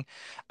encouraging.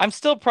 I'm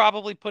still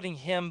probably putting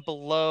him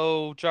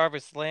below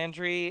Jarvis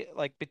Landry.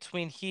 Like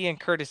between he and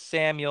Curtis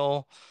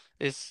Samuel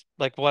is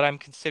like what I'm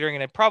considering,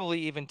 and I'd probably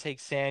even take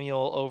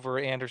Samuel over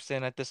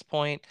Anderson at this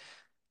point.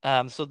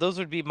 So those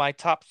would be my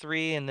top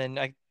three, and then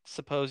I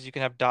suppose you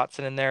can have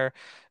Dotson in there.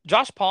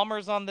 Josh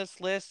Palmer's on this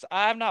list.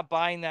 I'm not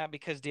buying that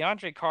because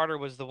DeAndre Carter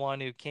was the one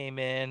who came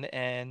in,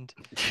 and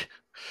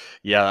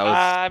Yeah, that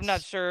was. I'm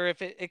not sure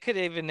if it could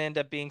even end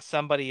up being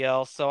somebody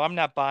else. So I'm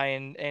not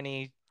buying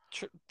any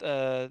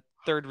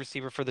third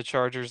receiver for the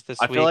Chargers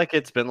I this feel week. like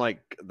it's been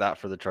like that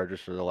for the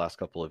Chargers for the last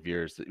couple of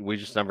years. We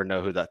just never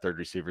know who that third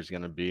receiver is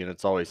going to be, and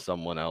it's always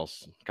someone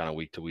else, kind of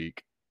week to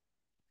week.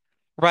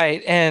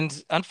 Right.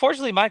 And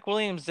unfortunately, Mike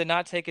Williams did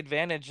not take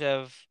advantage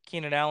of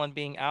Keenan Allen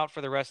being out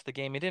for the rest of the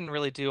game. He didn't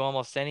really do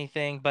almost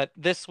anything. But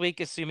this week,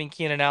 assuming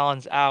Keenan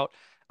Allen's out,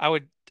 I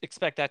would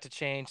expect that to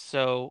change.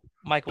 So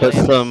Mike Put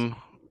Williams, some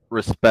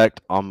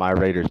respect on my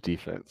Raiders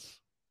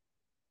defense.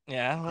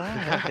 yeah, well,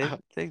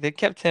 yeah, they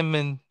kept him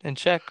in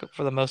check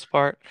for the most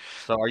part.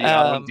 So, are you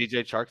out on Um,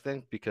 DJ Chark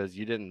then? Because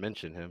you didn't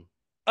mention him.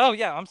 oh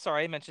yeah, I'm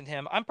sorry I mentioned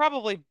him. I'm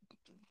probably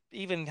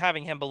even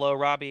having him below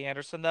Robbie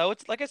Anderson though.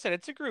 It's like I said,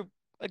 it's a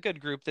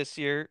good group this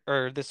year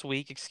or this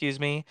week, excuse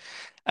me.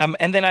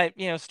 And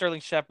then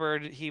Sterling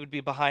Shepard, he would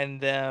be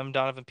behind them,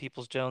 Donovan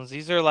Peoples-Jones.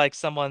 These are like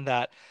someone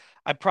that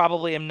I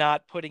probably am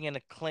not putting in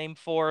a claim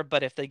for,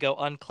 but if they go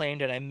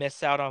unclaimed and I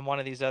miss out on one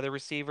of these other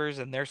receivers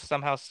and they're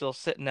somehow still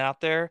sitting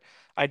out there,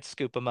 I'd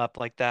scoop them up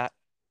like that.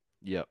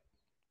 Yep.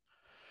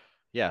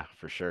 Yeah,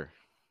 for sure.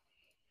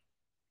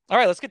 All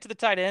right, let's get to the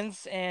tight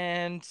ends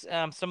and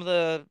some of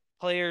the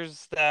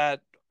players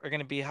that are going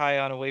to be high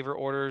on waiver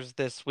orders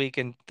this week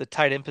in the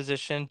tight end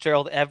position.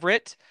 Gerald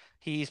Everett,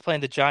 he's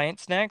playing the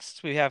Giants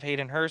next. We have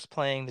Hayden Hurst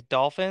playing the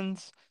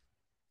Dolphins.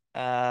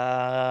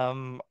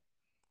 Um,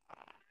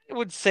 I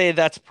would say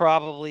that's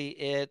probably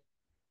it.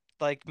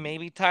 Like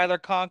maybe Tyler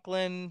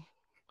Conklin.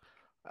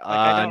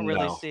 Like I don't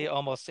really No. see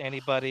almost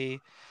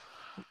anybody.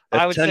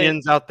 I If would say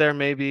Tunyon's out there,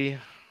 maybe.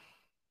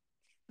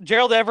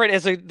 Gerald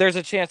Everett there's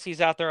a chance he's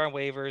out there on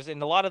waivers.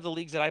 In a lot of the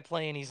leagues that I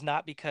play in, he's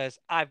not because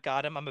I've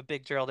got him. I'm a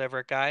big Gerald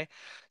Everett guy.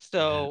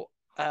 So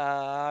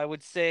I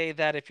would say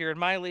that if you're in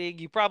my league,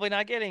 you're probably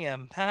not getting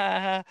him.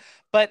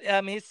 But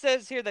it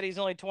says here that he's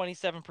only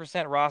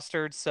 27%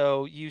 rostered,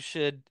 so you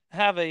should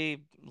have a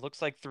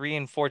looks like 3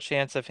 and 4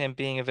 chance of him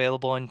being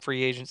available in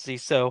free agency.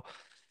 So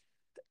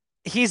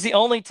he's the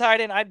only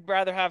tight end. I'd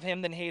rather have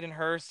him than Hayden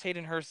Hurst.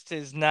 Hayden Hurst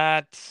is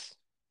not.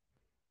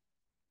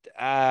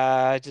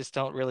 I just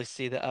don't really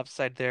see the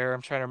upside there.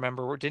 I'm trying to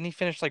remember. Didn't he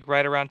finish like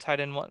right around tight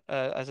end one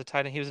as a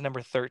tight end? He was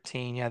number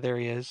 13. Yeah, there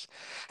he is.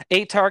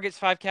 8 targets,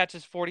 5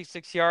 catches,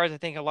 46 yards. I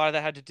think a lot of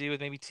that had to do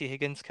with maybe T.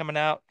 Higgins coming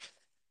out.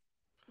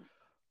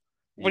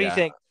 What do you Yeah.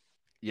 think?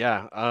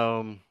 Yeah.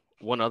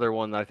 One other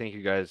one that I think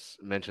you guys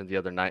mentioned the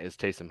other night is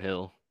Taysom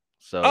Hill.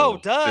 Oh,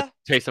 So if duh.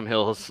 Taysom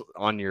Hill's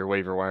on your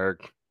waiver wire,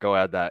 go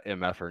add that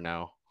MFer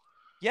now.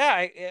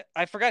 Yeah,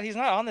 I forgot he's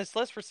not on this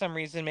list for some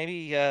reason.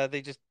 Maybe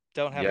they just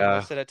don't have him Yeah.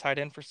 listed at tight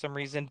end for some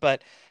reason.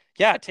 But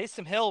yeah,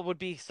 Taysom Hill would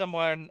be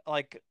someone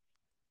like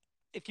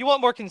if you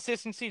want more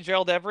consistency,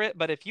 Gerald Everett,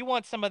 but if you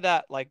want some of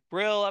that like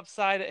real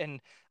upside,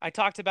 and I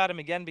talked about him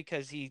again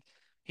because he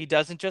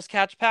doesn't just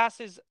catch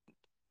passes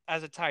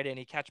as a tight end,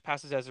 he catch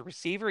passes as a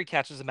receiver, he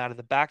catches them out of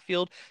the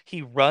backfield,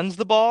 he runs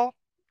the ball.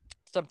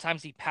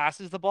 Sometimes he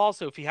passes the ball,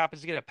 so if he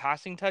happens to get a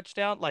passing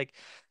touchdown, like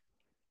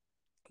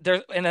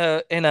there's in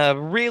a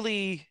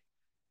really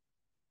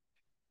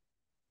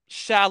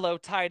shallow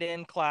tight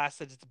end class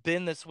that's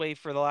been this way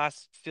for the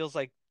last feels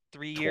like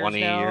 3 years 20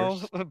 now,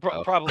 years.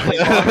 Oh. probably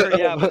longer,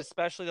 yeah, but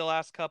especially the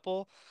last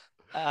couple.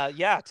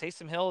 Yeah,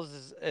 Taysom Hill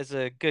is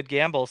a good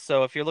gamble.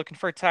 So if you're looking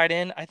for a tight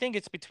end, I think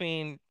it's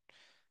between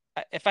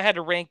if I had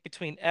to rank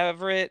between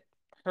Everett,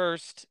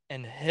 Hurst,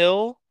 and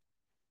Hill,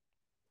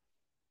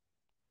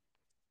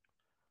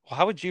 well,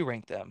 how would you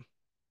rank them?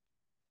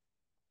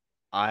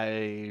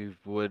 I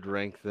would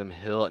rank them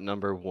Hill at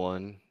number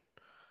one,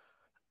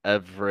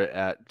 Everett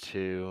at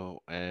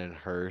two, and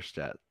Hurst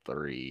at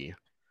three.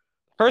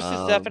 Hurst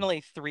is Um,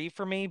 definitely 3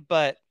 for me,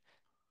 but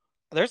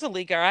there's a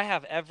league where I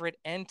have Everett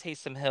and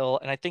Taysom Hill,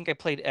 and I think I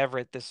played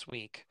Everett this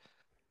week.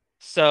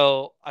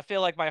 So I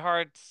feel like my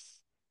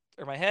heart's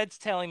my head's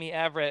telling me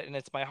Everett, and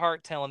it's my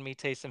heart telling me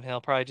Taysom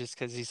Hill, probably just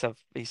because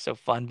he's so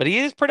fun, but he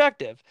is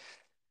productive.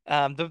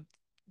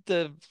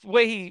 The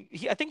way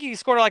I think he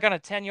scored like on a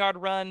 10-yard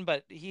run,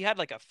 but he had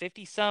like a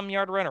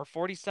 50-some-yard run or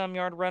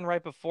 40-some-yard run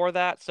right before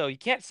that. So you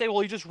can't say, well,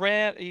 he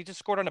just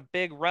scored on a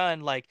big run.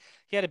 Like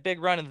he had a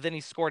big run and then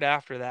he scored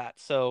after that.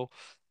 So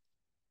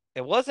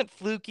it wasn't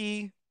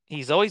fluky.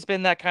 He's always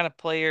been that kind of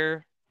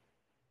player.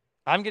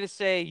 I'm going to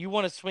say you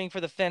want to swing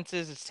for the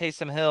fences, it's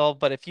Taysom Hill,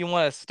 but if you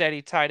want a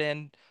steady tight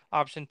end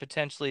option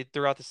potentially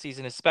throughout the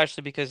season,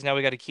 especially because now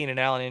we got a Keenan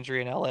Allen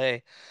injury in LA,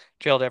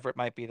 Gerald Everett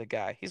might be the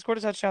guy. He scored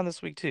a touchdown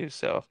this week too,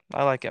 so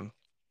I like him.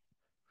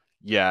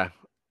 Yeah,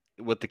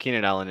 with the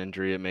Keenan Allen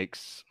injury, it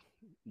makes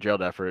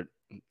Gerald Everett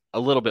a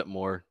little bit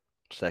more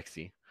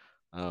sexy.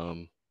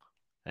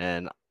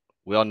 And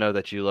we all know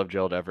that you love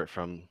Gerald Everett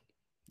from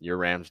your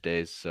Rams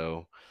days,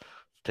 so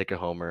take a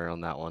homer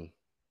on that one.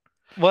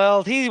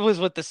 Well, he was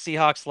with the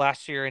Seahawks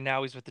last year and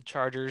now he's with the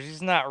Chargers.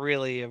 He's not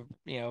really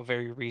a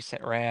very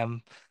recent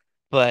Ram,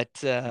 but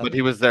But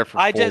he was there for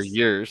I 4 just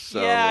years,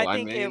 yeah, so I I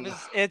think mean,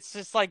 it's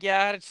just like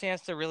yeah, I had a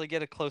chance to really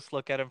get a close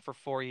look at him for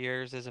 4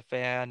 years as a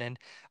fan, and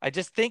I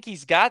just think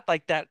he's got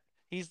like that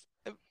he's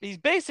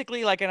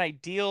basically like an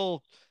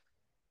ideal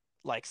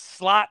like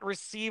slot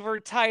receiver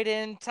tight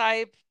end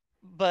type,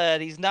 but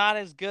he's not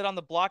as good on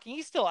the blocking.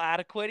 He's still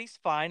adequate. He's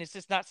fine. It's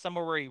just not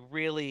somewhere where he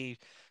really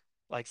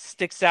like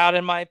sticks out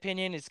in my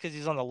opinion. It's because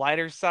he's on the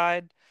lighter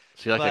side.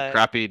 is he like a But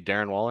crappy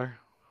Darren Waller?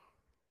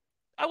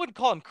 I wouldn't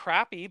call him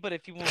crappy, but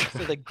if you want to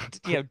say like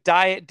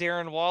diet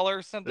Darren Waller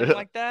or something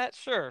like that,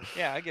 sure.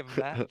 Yeah, I give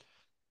him that.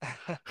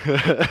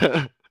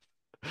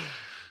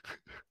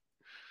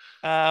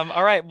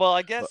 All right. Well,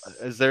 I guess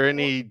Is there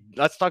any?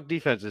 Let's talk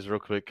defenses real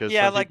quick because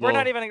yeah, some like people.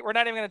 we're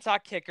not even gonna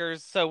talk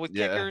kickers. So with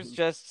Yeah, kickers,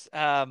 just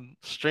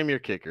stream your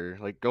kicker.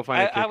 Like, go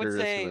find a I would kicker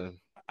that's say gonna.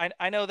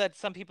 I know that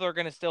some people are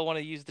going to still want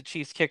to use the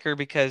Chiefs kicker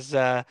because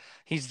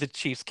he's the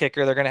Chiefs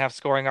kicker. They're going to have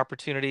scoring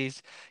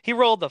opportunities. He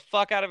rolled the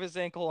fuck out of his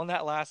ankle in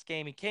that last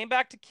game. He came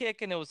back to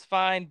kick and it was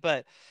fine,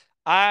 but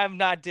I'm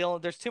not dealing.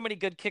 There's too many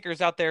good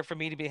kickers out there for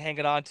me to be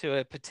hanging on to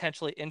a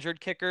potentially injured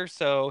kicker.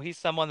 So he's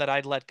someone that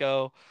I'd let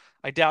go.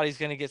 I doubt he's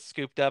going to get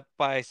scooped up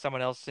by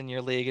someone else in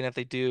your league, and if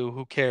they do,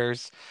 who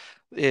cares?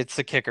 It's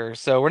a kicker.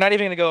 So we're not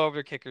even going to go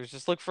over kickers.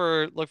 Just look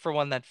for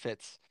one that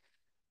fits.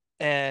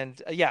 And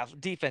yeah,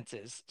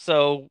 defenses.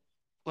 So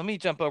let me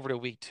jump over to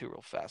week 2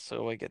 real fast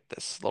so I get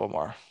this a little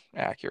more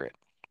accurate.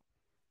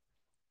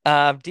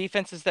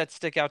 Defenses that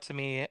stick out to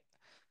me.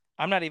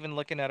 I'm not even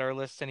looking at our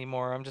list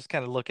anymore. I'm just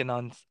kind of looking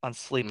on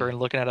Sleeper and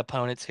looking at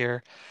opponents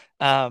here.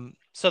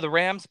 So the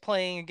Rams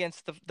playing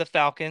against the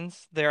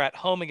Falcons. They're at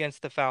home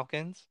against the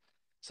Falcons.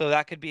 So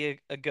that could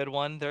be a good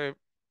one. They're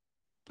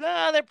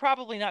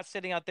probably not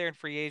sitting out there in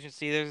free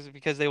agency. There's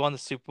because they won the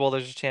Super Bowl.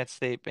 There's a chance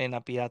they may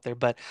not be out there,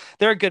 but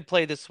they're a good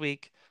play this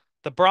week.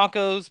 The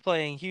Broncos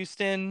playing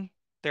Houston.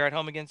 They're at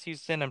home against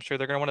Houston. I'm sure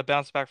they're going to want to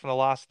bounce back from the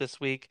loss this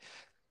week.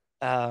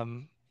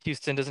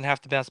 Houston doesn't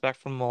have to bounce back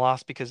from the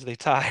loss because they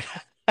tied.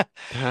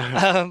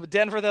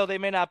 Denver, though, they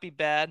may not be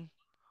bad.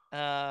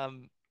 I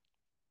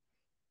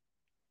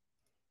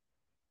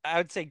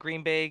would say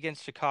Green Bay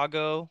against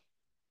Chicago.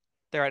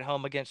 They're at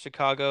home against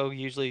Chicago.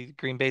 Usually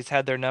Green Bay's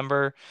had their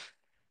number.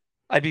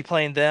 I'd be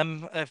playing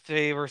them if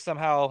they were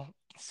somehow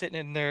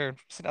sitting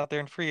out there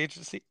in free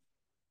agency.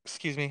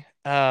 Excuse me.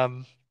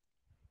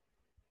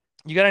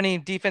 You got any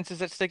defenses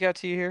that stick out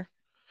to you here?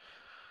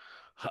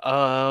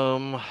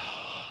 Um,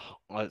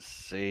 let's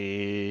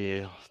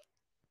see.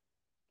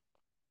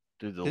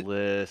 Do the The,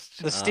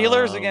 list. the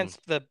Steelers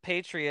against the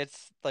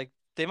Patriots, like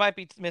they might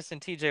be missing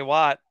TJ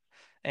Watt,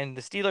 and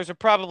the Steelers are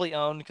probably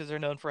owned because they're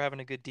known for having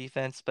a good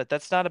defense, but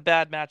that's not a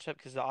bad matchup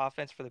because the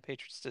offense for the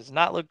Patriots does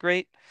not look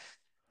great.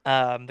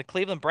 The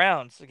Cleveland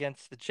Browns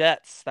against the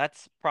Jets.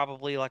 That's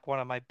probably like one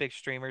of my big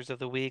streamers of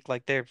the week.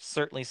 Like they're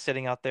certainly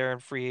sitting out there in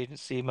free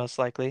agency, most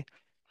likely.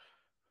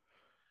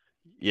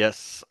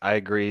 Yes, I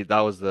agree. That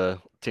was the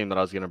team that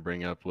I was gonna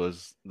bring up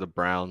was the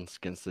Browns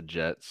against the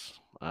Jets.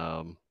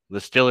 The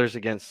Steelers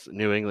against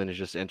New England is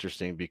just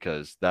interesting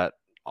because that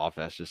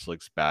offense just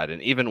looks bad,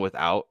 and even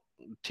without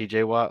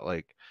TJ Watt,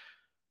 like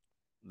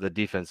the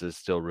defense is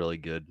still really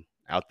good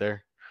out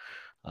there.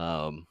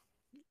 So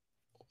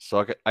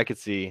I could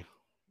see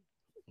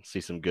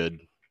some good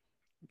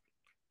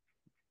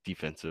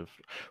defensive,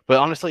 but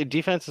honestly,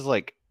 defense is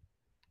like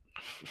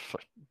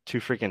too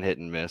freaking hit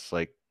and miss.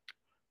 Like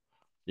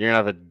you're gonna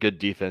have a good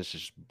defense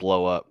just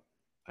blow up,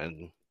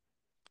 and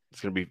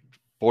it's gonna be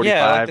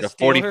Yeah, like 45 the to Steelers.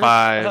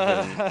 45,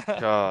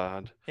 and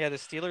God. Yeah, the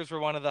Steelers were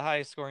one of the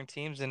highest scoring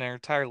teams in our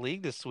entire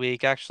league this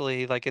week.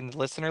 Actually, like in the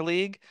listener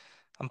league.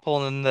 I'm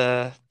pulling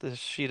the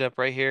sheet up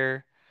right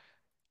here.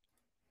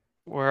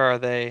 Where are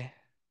they?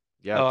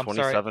 Yeah, Oh, I'm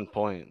sorry. 27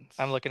 points.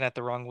 I'm looking at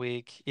the wrong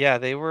week. Yeah,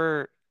 they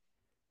were,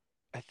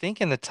 I think,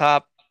 in the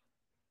top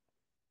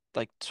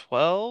like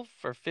 12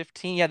 or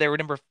 15. Yeah, they were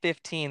number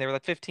 15. They were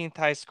like 15th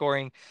highest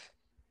scoring,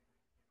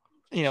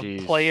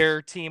 Jeez.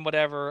 player, team,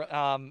 whatever,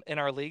 in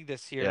our league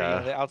this year.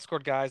 Yeah. They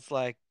outscored guys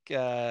like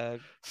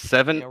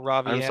Seven.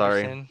 Robbie I'm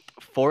sorry. Anderson.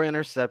 4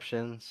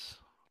 interceptions.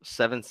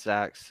 7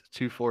 sacks,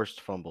 2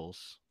 forced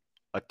fumbles,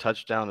 a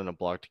touchdown, and a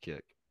blocked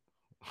kick.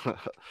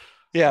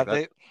 Yeah,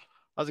 That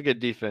was a good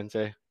defense,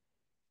 eh?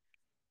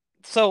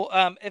 So,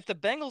 if the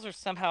Bengals are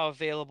somehow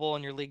available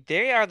in your league,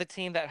 they are the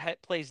team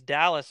that plays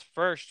Dallas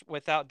first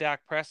without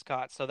Dak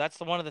Prescott. So that's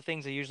one of the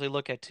things I usually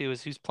look at too,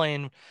 is who's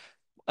playing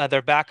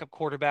their backup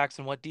quarterbacks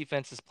and what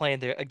defense is playing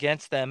there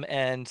against them.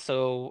 And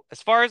so,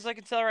 as far as I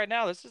can tell right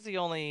now, this is the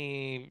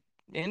only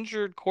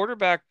injured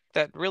quarterback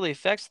that really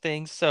affects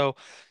things. So,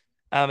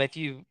 if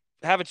you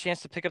have a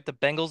chance to pick up the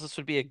Bengals, this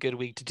would be a good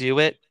week to do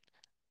it.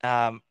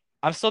 Um,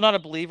 I'm still not a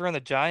believer in the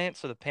Giants,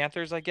 so the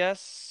Panthers, I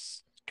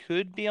guess,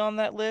 could be on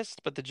that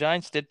list, but the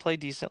Giants did play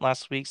decent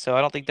last week, so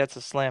I don't think that's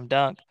a slam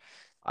dunk.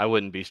 I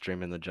wouldn't be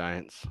streaming the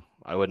Giants.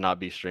 I would not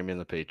be streaming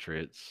the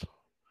Patriots.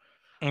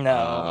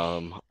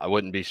 No. I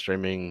wouldn't be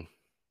streaming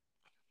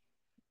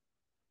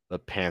the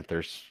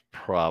Panthers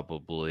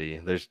probably.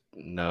 There's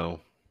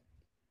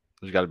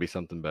got to be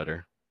something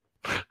better.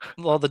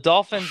 Well, the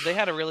Dolphins, they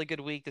had a really good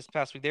week this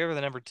past week. They were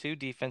the number 2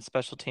 defense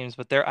special teams,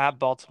 but they're at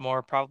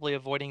Baltimore, probably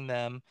avoiding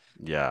them.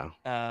 Yeah.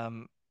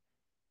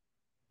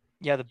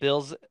 Yeah, the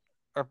Bills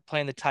are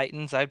playing the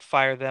Titans. I'd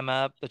fire them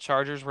up. The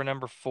Chargers were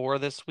number 4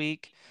 this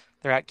week.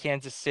 They're at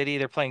Kansas City.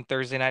 They're playing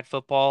Thursday Night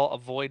Football.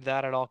 Avoid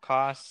that at all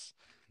costs.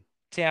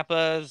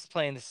 Tampa's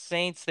playing the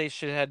Saints. They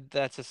should have.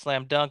 That's a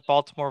slam dunk.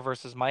 Baltimore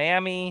versus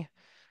Miami.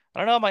 I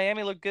don't know.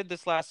 Miami looked good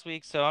this last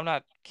week, so I'm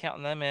not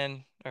counting them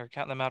in or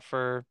counting them out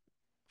for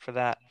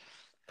that.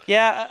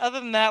 Yeah. Other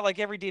than that, like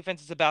every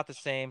defense is about the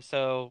same.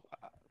 So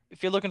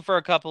if you're looking for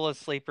a couple of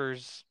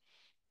sleepers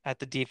at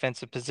the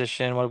defensive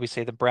position, what do we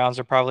say? The Browns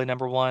are probably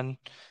number 1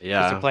 because they're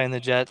Yeah. playing the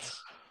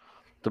Jets.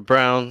 The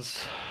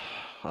Browns,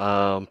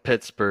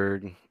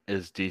 Pittsburgh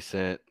is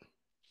decent.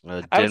 I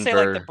would say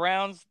like the Denver,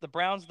 Browns,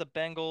 the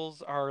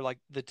Bengals are like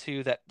the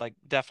 2 that like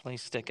definitely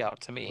stick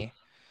out to me.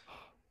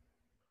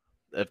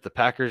 if the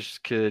Packers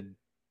could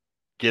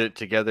get it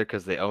together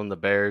because they own the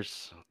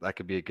Bears, that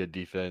could be a good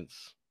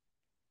defense.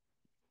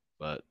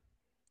 But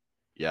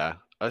yeah,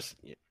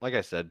 like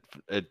I said,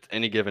 it's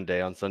any given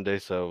day on Sunday.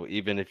 So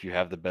even if you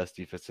have the best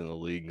defense in the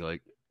league,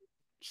 like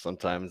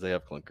sometimes they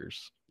have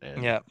clunkers,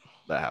 and Yeah.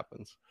 that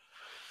happens.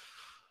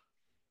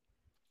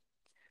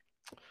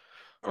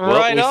 Well,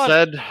 Right we on.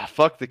 said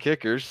fuck the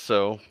kickers,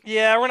 so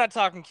Yeah, we're not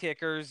talking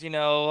kickers,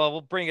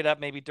 we'll bring it up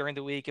maybe during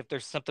the week if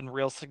there's something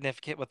real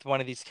significant with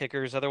one of these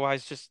kickers.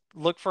 Otherwise, just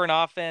look for an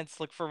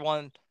offense, look for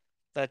one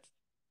that's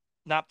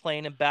not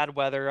playing in bad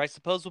weather. I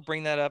suppose we'll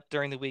bring that up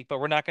during the week, but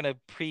we're not going to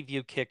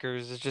preview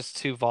kickers. It's just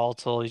too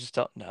volatile. You just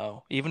don't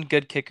know. Even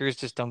good kickers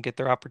just don't get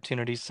their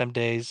opportunities some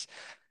days,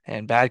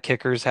 and bad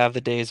kickers have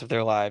the days of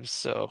their lives.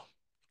 So,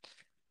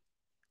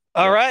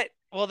 all yep. right.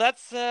 Well,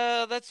 that's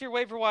your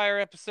waiver wire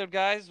episode,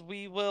 guys.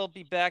 We will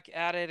be back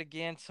at it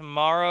again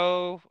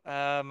tomorrow.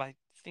 I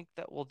think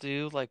that we'll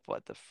do like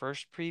what, the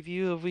first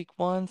preview of week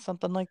 1,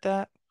 something like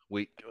that.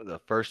 The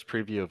first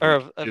preview of Or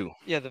week of 2.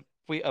 yeah, the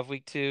week of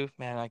week 2.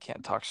 Man, I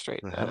can't talk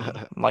straight.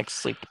 I'm like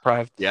sleep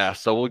deprived. Yeah,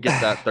 so we'll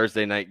get that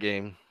Thursday night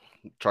game,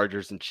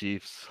 Chargers and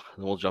Chiefs,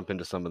 and we'll jump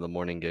into some of the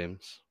morning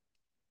games.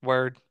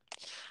 Word.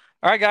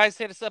 All right, guys,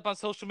 hit us up on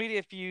social media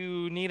if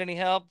you need any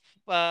help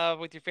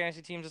with your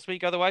fantasy teams this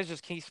week. Otherwise,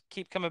 just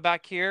keep coming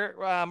back here.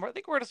 I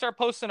think we're going to start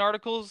posting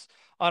articles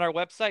on our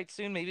website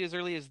soon, maybe as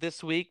early as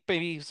this week.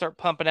 Maybe start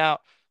pumping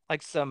out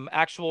like some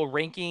actual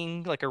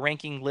ranking, like a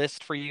ranking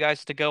list for you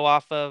guys to go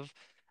off of.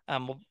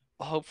 We'll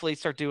hopefully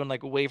start doing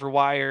like waiver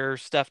wire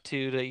stuff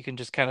too that you can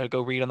just kind of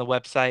go read on the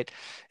website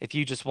if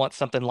you just want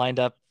something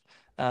lined up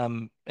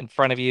in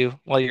front of you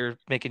while you're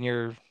making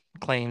your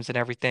claims and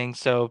everything.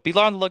 So be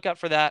on the lookout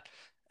for that.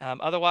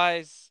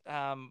 Otherwise,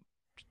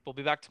 we'll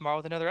be back tomorrow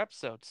with another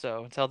episode.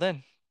 So until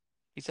then,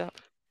 peace out.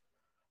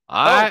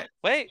 Oh,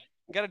 wait,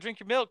 you got to drink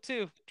your milk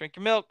too. Drink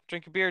your milk,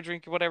 drink your beer,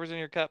 drink your whatever's in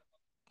your cup.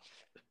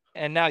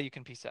 And now you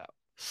can peace out.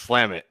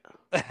 Slam it.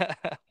 All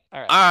right.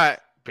 All right.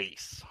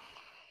 Peace.